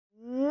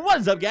What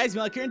is up, guys?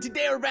 MeatyLock here, and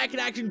today we're back in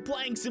action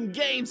playing some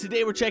games.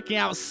 Today we're checking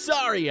out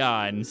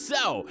Saurian.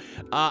 So,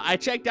 I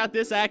checked out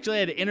this. I actually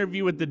had an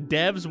interview with the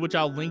devs, which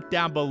I'll link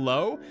down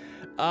below.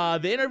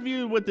 The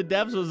interview with the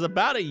devs was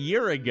about a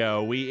year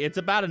ago. It's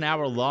about an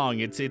hour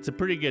long. It's a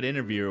pretty good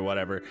interview or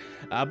whatever.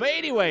 But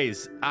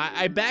anyways,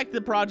 I backed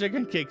the project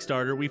on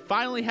Kickstarter. We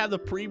finally have the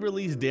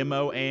pre-release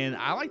demo, and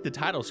I like the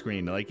title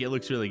screen. Like, it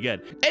looks really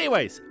good.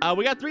 Anyways,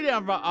 we got three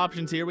different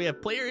options here. We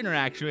have player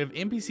interaction, we have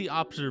NPC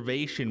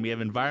observation, we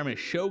have environment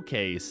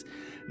showcase.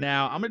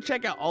 Now, I'm going to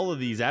check out all of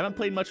these. I haven't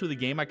played much with the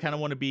game. I kind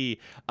of want to be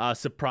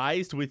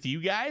surprised with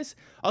you guys.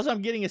 Also,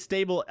 I'm getting a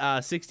stable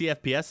 60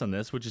 FPS on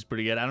this, which is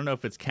pretty good. I don't know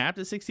if it's capped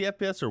at 60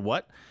 FPS or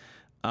what.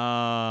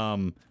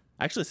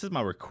 Actually, it says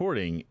my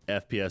recording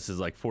FPS is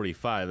like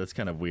 45. That's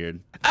kind of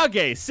weird.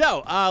 Okay,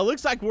 so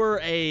looks like we're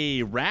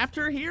a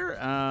raptor here,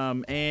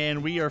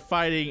 and we are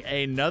fighting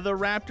another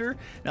raptor.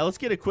 Now, let's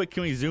get a quick,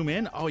 can we zoom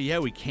in? Oh, yeah,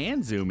 we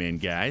can zoom in,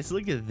 guys.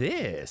 Look at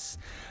this.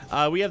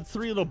 We have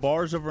three little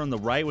bars over on the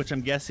right, which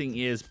I'm guessing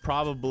is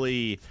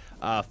probably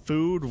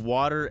food,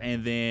 water,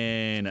 and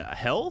then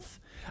health.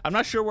 I'm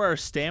not sure where our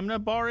stamina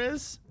bar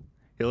is.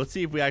 Here, let's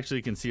see if we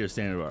actually can see our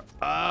stamina bar.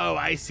 Oh,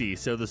 I see.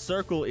 So the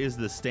circle is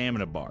the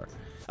stamina bar.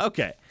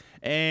 Okay,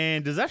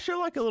 and does that show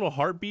like a little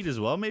heartbeat as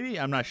well, maybe?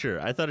 I'm not sure.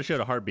 I thought it showed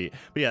a heartbeat.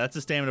 But yeah, that's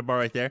a stamina bar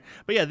right there.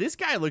 But yeah, this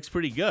guy looks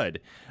pretty good.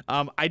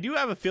 I do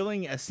have a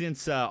feeling,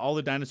 since all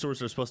the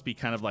dinosaurs are supposed to be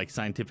kind of like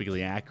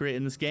scientifically accurate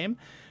in this game,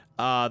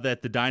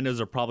 that the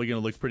dinos are probably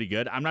going to look pretty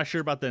good. I'm not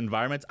sure about the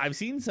environments. I've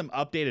seen some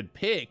updated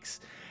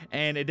pics,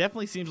 and it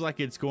definitely seems like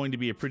it's going to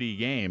be a pretty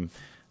game.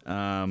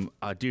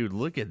 Dude,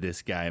 look at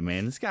this guy,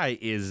 man. This guy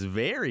is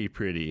very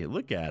pretty.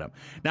 Look at him.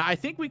 Now, I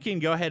think we can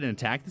go ahead and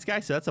attack this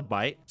guy, so that's a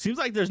bite. Seems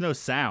like there's no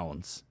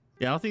sounds.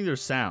 Yeah, I don't think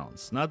there's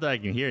sounds. Not that I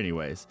can hear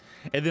anyways.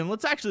 And then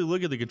let's actually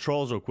look at the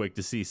controls real quick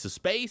to see. So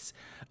space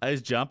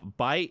is jump,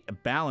 bite,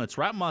 balance.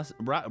 Right mouse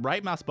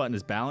button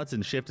is balance,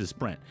 and shift is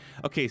sprint.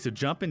 Okay, so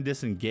jump and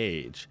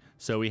disengage.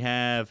 So we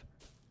have...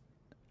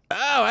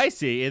 Oh, I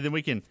see. And then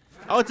we can...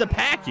 Oh, it's a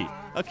packy.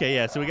 Okay,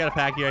 yeah, so we got a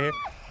packy right here.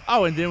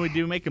 Oh, and then we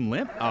do make him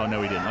limp? Oh, no,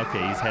 we didn't.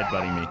 Okay, he's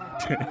headbutting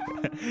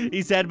me.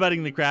 He's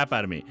headbutting the crap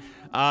out of me.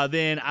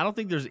 Then I don't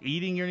think there's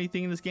eating or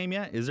anything in this game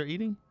yet. Is there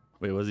eating?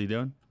 Wait, what's he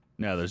doing?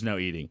 No, there's no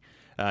eating.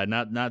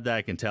 Not that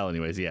I can tell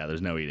anyways. Yeah,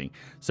 there's no eating.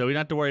 So we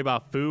don't have to worry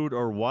about food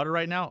or water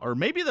right now. Or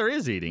maybe there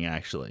is eating,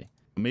 actually.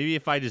 Maybe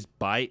if I just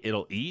bite,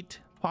 it'll eat,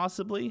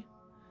 possibly.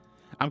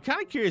 I'm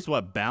kind of curious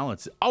what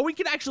balance... Oh, we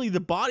can actually... The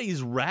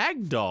body's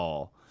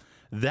ragdoll.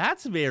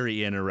 That's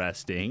very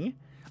interesting.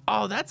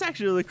 Oh, that's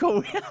actually really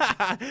cool.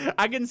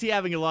 I can see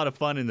having a lot of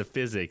fun in the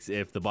physics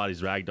if the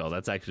body's ragdoll.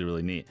 That's actually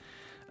really neat.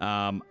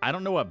 I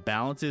don't know what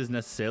balance is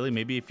necessarily.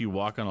 Maybe if you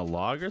walk on a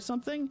log or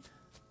something?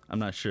 I'm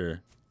not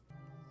sure.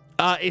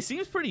 It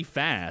seems pretty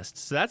fast,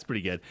 so that's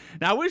pretty good.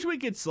 Now, I wish we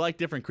could select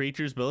different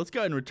creatures, but let's go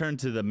ahead and return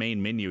to the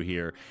main menu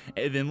here.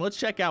 And then let's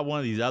check out one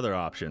of these other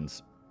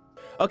options.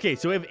 Okay,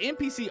 so we have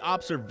NPC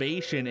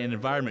observation and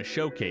environment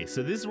showcase.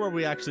 So this is where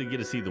we actually get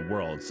to see the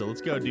world. So let's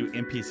go do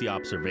NPC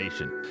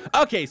observation.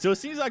 Okay, so it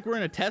seems like we're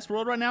in a test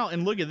world right now,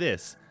 and look at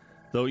this.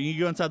 So you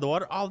go inside the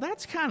water. Oh,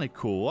 that's kind of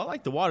cool. I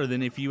like the water.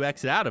 Then if you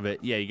exit out of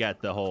it, yeah, you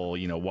got the whole,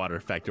 you know, water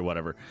effect or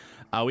whatever.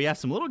 We have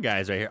some little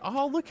guys right here.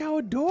 Oh, look how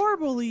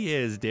adorable he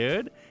is,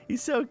 dude.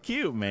 He's so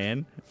cute,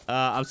 man.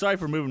 I'm sorry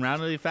for moving around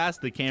really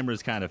fast. The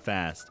camera's kind of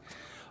fast.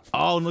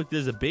 Oh, and look,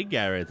 there's a big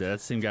guy right there.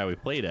 That's the same guy we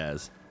played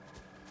as.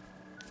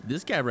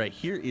 This guy right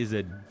here is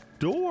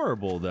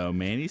adorable, though,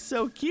 man. He's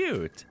so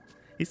cute.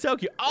 He's so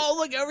cute. Oh,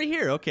 look over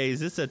here. Okay, is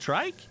this a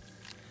trike?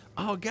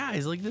 Oh,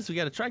 guys, look at this. We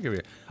got a trike over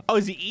here. Oh,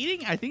 is he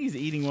eating? I think he's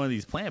eating one of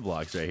these plant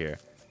blocks right here.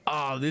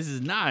 Oh, this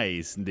is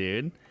nice,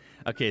 dude.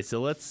 Okay,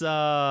 so let's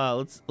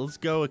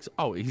go.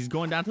 Oh, he's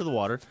going down to the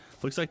water.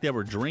 Looks like they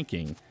were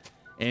drinking.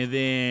 And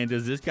then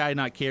does this guy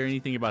not care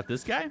anything about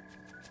this guy?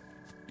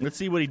 Let's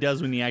see what he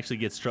does when he actually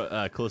gets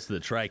close to the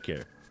trike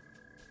here.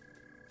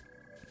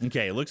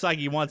 Okay, it looks like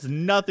he wants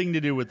nothing to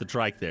do with the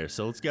trike there.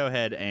 So let's go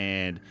ahead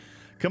and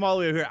come all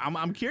the way over here.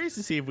 I'm curious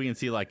to see if we can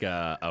see like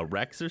a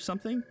Rex or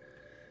something.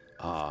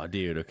 Oh,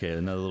 dude. Okay,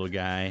 another little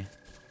guy.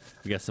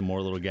 We got some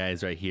more little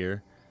guys right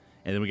here.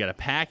 And then we got a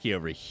Packy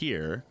over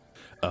here.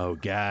 Oh,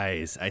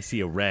 guys, I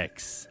see a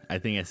Rex. I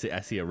think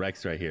I see a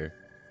Rex right here.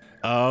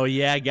 Oh,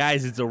 yeah,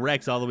 guys, it's a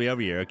Rex all the way over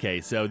here.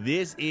 Okay, so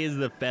this is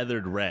the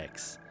feathered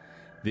Rex.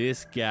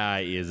 This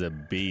guy is a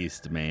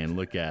beast, man.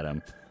 Look at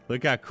him.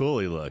 Look how cool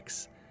he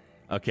looks.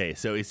 Okay,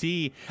 so is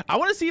he... I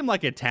want to see him,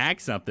 like, attack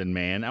something,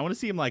 man. I want to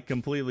see him, like,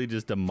 completely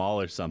just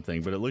demolish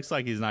something. But it looks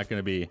like he's not going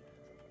to be...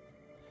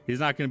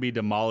 He's not going to be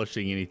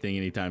demolishing anything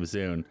anytime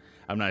soon.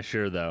 I'm not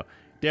sure, though.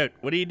 Dude,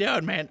 what are you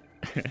doing, man?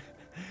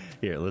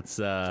 Here, let's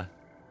just...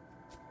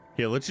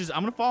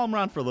 I'm going to follow him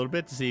around for a little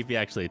bit to see if he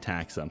actually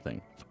attacks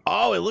something.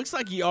 Oh, it looks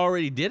like he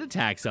already did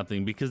attack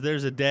something because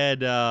there's a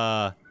dead...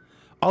 Oh,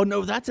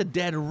 no, that's a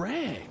dead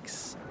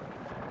Rex.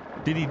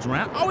 Did he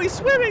drown? Oh, he's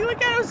swimming.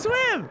 Look at him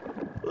swim.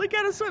 Look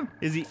at him swim.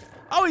 Is he?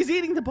 Oh, he's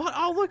eating the bot.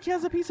 Oh, look, he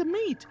has a piece of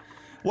meat.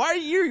 Why are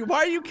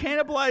you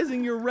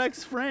cannibalizing your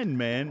Rex friend,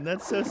 man?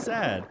 That's so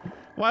sad.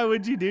 Why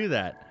would you do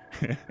that?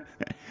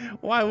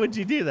 Why would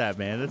you do that,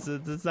 man?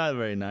 That's not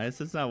very nice.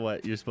 That's not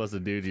what you're supposed to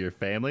do to your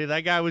family.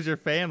 That guy was your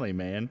family,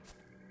 man.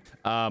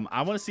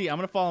 I want to see. I'm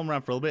gonna follow him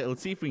around for a little bit.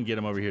 Let's see if we can get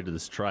him over here to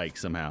this trike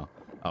somehow.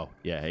 Oh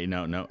yeah. Hey,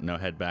 no,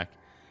 head back.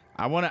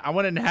 I want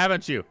to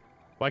inhabit you.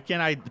 Why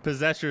can't I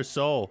possess your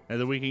soul and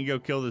then we can go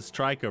kill this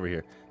trike over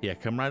here? Yeah,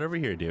 come right over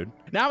here, dude.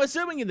 Now, I'm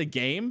assuming in the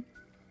game,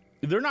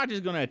 they're not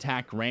just going to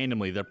attack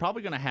randomly. They're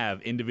probably going to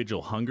have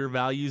individual hunger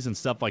values and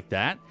stuff like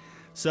that.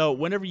 So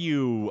whenever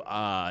you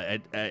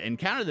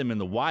encounter them in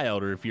the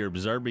wild, or if you're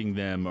observing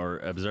them or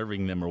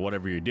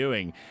whatever you're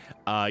doing,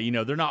 you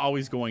know, they're not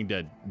always going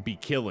to be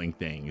killing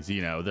things.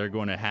 You know, they're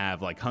going to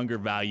have like hunger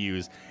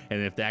values,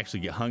 and if they actually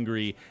get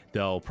hungry,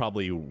 they'll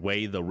probably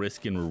weigh the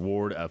risk and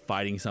reward of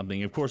fighting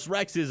something. Of course,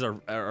 Rexes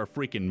are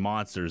freaking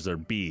monsters. They're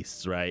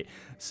beasts, right?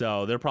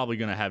 So they're probably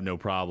going to have no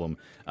problem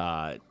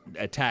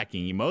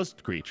attacking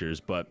most creatures,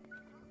 but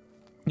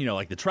you know,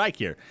 like the trike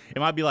here, it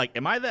might be like,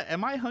 am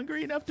I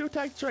hungry enough to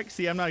attack the trike?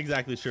 See, I'm not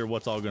exactly sure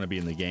what's all going to be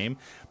in the game,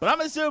 but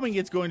I'm assuming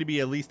it's going to be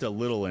at least a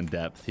little in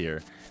depth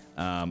here.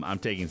 I'm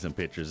taking some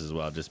pictures as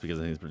well, just because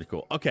I think it's pretty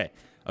cool. Okay,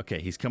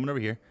 he's coming over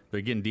here.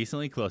 They're getting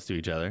decently close to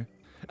each other.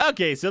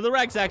 Okay, so the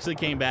Rex actually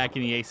came back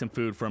and he ate some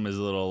food from his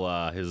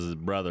little, his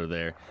brother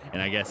there,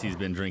 and I guess he's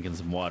been drinking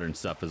some water and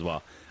stuff as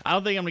well. I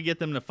don't think I'm gonna get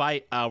them to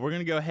fight. We're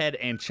gonna go ahead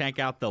and check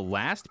out the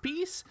last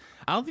piece.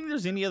 I don't think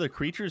there's any other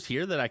creatures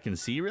here that I can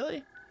see,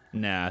 really.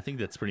 Nah, I think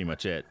that's pretty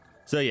much it.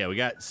 So yeah, we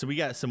got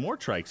some more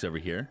trikes over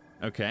here.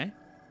 Okay.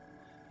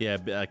 Yeah,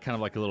 kind of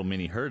like a little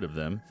mini herd of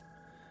them.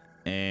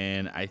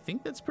 And I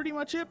think that's pretty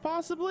much it,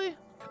 possibly.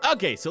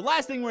 Okay, so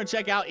last thing we're gonna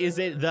check out is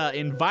the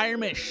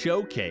environment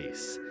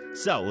showcase.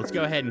 So let's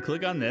go ahead and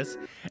click on this.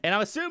 And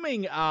I'm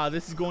assuming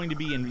this is going to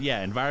be in,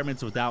 yeah,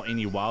 environments without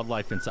any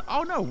wildlife inside.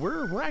 Oh no,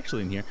 we're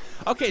actually in here.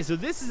 Okay, so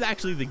this is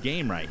actually the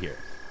game right here.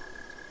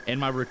 And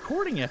my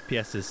recording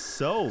FPS is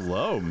so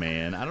low,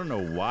 man. I don't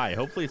know why.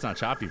 Hopefully it's not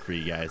choppy for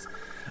you guys.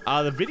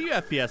 The video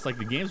FPS, like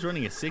the game's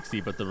running at 60,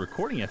 but the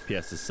recording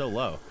FPS is so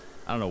low.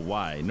 I don't know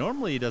why.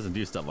 Normally it doesn't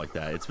do stuff like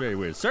that. It's very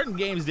weird. Certain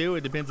games do.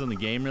 It depends on the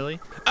game, really.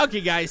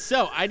 Okay, guys,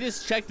 so I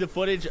just checked the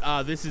footage.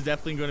 This is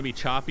definitely going to be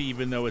choppy,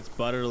 even though it's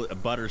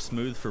butter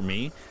smooth for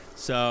me.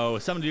 So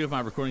something to do with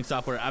my recording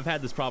software. I've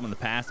had this problem in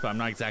the past, but I'm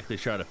not exactly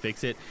sure how to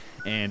fix it.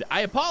 And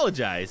I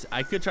apologize.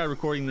 I could try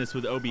recording this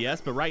with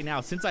OBS, but right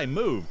now, since I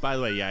moved, by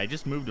the way, yeah, I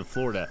just moved to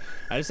Florida.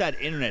 I just had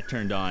internet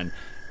turned on,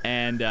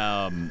 and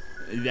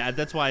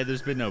that's why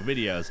there's been no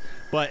videos.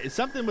 But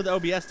something with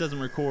OBS doesn't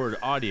record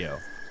audio.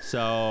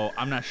 So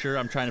I'm not sure.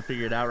 I'm trying to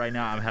figure it out right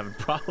now. I'm having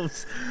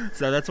problems.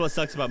 So that's what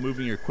sucks about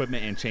moving your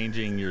equipment and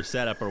changing your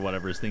setup or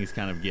whatever, is things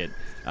kind of get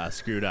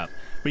screwed up.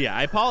 But yeah,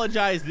 I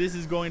apologize. This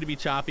is going to be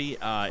choppy.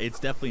 It's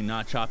definitely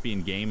not choppy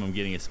in game. I'm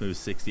getting a smooth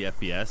 60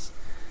 FPS.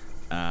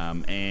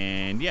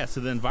 And yeah,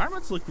 so the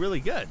environments look really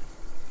good.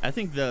 I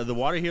think the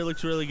water here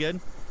looks really good.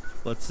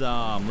 Let's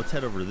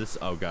head over to this.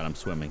 Oh god, I'm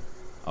swimming.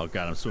 Oh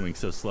god, I'm swimming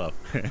so slow.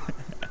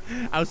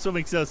 I'm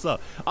swimming so slow.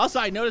 Also,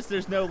 I noticed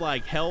there's no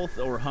like health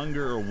or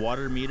hunger or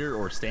water meter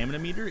or stamina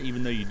meter,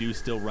 even though you do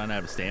still run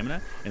out of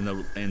stamina in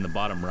the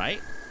bottom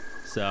right.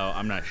 So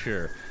I'm not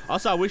sure.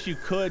 Also, I wish you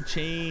could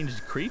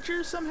change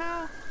creatures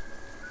somehow.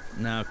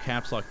 No,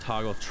 caps lock,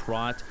 toggle,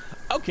 trot.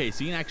 Okay,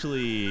 so you can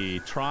actually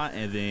trot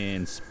and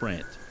then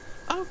sprint.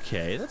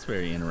 Okay, that's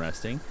very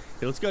interesting.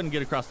 Okay, let's go ahead and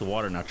get across the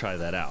water and I'll try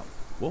that out.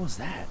 What was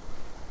that?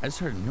 I just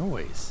heard a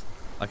noise.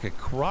 Like a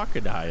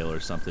crocodile or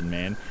something,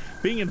 man.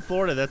 Being in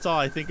Florida, that's all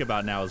I think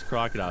about now is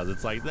crocodiles.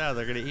 It's like, no,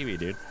 they're gonna eat me,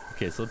 dude.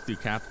 Okay, so let's do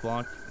caps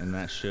lock, and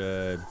that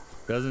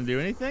doesn't do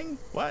anything?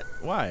 What?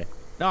 Why?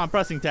 No, I'm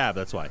pressing tab,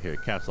 that's why. Here,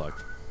 caps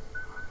lock.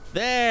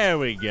 There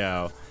we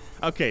go.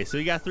 Okay, so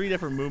you got 3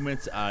 different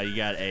movements. You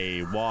got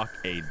a walk,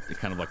 a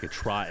kind of like a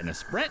trot, and a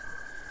sprint,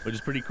 which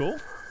is pretty cool.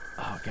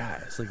 Oh,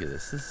 guys, look at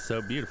this. This is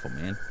so beautiful,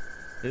 man.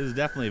 This is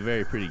definitely a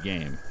very pretty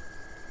game.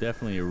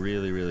 Definitely a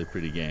really, really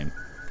pretty game.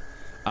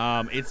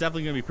 It's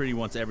definitely going to be pretty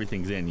once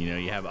everything's in. You know,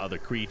 you have other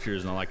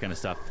creatures and all that kind of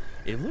stuff.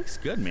 It looks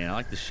good, man. I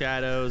like the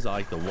shadows. I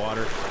like the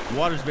water. The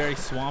water's very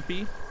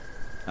swampy,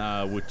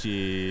 which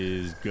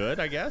is good,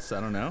 I guess. I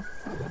don't know.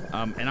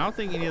 And I don't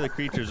think any of the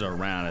creatures are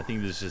around. I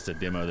think this is just a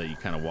demo that you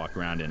kind of walk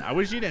around in. I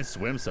wish you didn't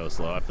swim so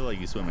slow. I feel like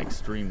you swim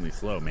extremely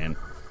slow, man.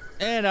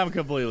 And I'm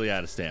completely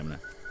out of stamina.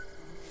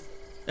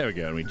 There we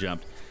go, and we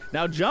jumped.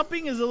 Now,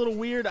 jumping is a little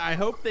weird. I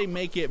hope they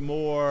make it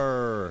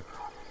more...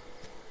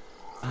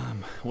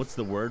 what's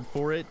the word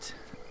for it?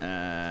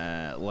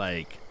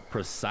 Like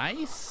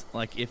precise?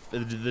 Like if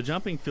the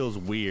jumping feels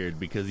weird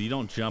because you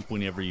don't jump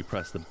whenever you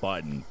press the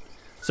button.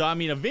 So I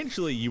mean,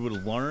 eventually you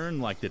would learn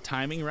like the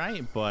timing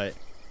right, but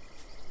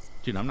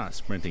dude, I'm not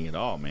sprinting at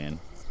all, man.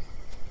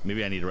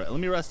 Maybe I need to let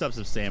me rest up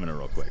some stamina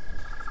real quick.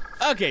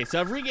 Okay, so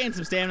I've regained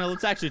some stamina.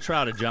 Let's actually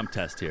try out a jump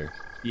test here.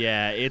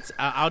 Yeah, it's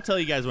I'll tell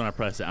you guys when I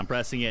press it. I'm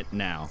pressing it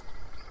now,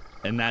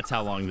 and that's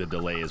how long the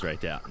delay is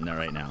right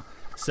now.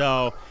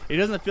 So it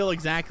doesn't feel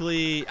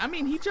exactly, I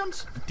mean, he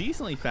jumps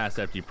decently fast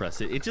after you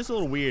press it. It's just a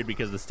little weird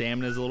because the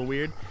stamina is a little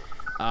weird.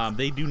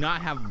 They do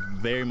not have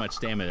very much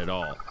stamina at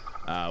all,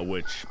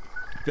 which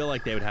feel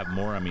like they would have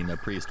more. I mean, they're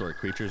prehistoric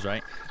creatures,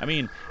 right? I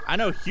mean, I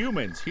know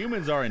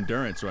humans are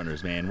endurance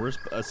runners, man. We're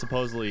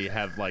supposedly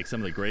have like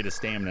some of the greatest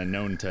stamina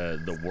known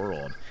to the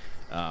world.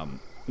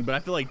 But I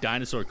feel like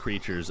dinosaur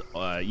creatures,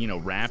 you know,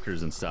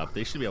 raptors and stuff,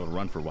 they should be able to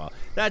run for a while.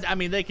 I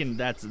mean, they can.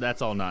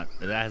 That's all not.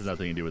 That has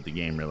nothing to do with the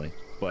game, really.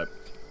 But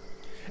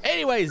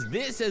anyways,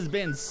 this has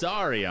been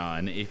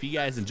Saurian. If you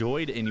guys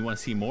enjoyed and you want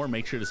to see more,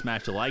 make sure to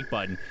smash the like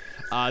button.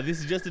 This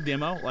is just a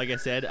demo, like I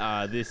said.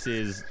 This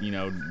is, you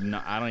know,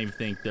 I don't even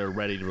think they're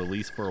ready to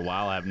release for a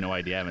while. I have no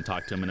idea. I haven't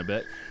talked to them in a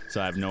bit,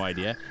 so I have no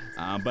idea.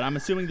 But I'm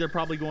assuming they're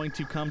probably going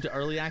to come to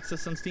early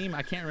access on Steam.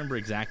 I can't remember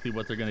exactly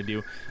what they're going to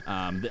do.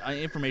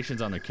 The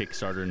information's on their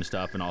Kickstarter and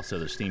stuff, and also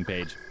their Steam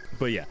page.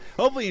 But yeah,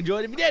 hopefully you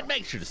enjoyed. If you did,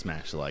 make sure to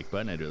smash the like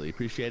button. I'd really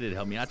appreciate it. It'd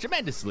help me out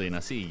tremendously, and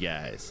I'll see you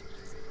guys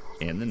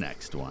in the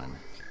next one.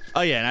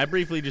 Oh yeah, and I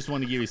briefly just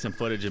want to give you some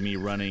footage of me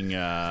running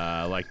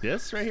like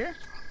this right here.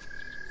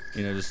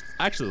 You know, just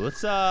actually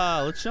let's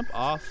jump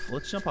off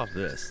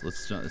this.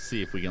 Let's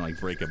see if we can like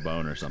break a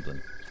bone or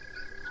something.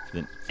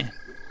 Then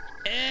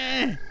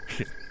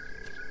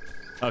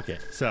okay,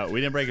 so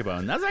we didn't break a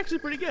bone. That's actually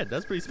pretty good.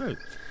 That's pretty smooth.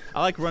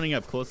 I like running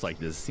up close like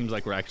this. It seems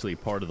like we're actually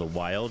part of the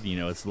wild. You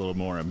know, it's a little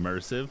more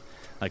immersive.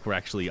 Like we're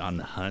actually on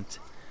the hunt.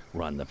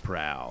 We're on the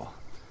prowl.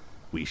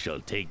 We shall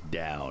take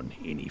down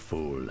any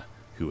fool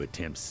who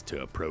attempts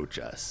to approach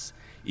us.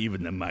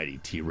 Even the mighty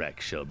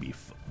T-Rex shall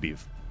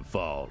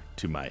fall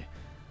to my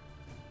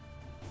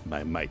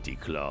mighty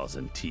claws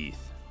and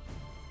teeth.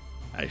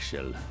 I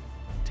shall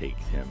take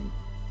him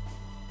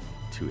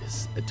to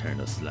his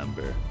eternal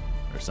slumber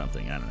or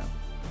something. I don't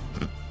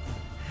know.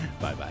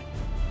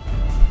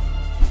 Bye-bye.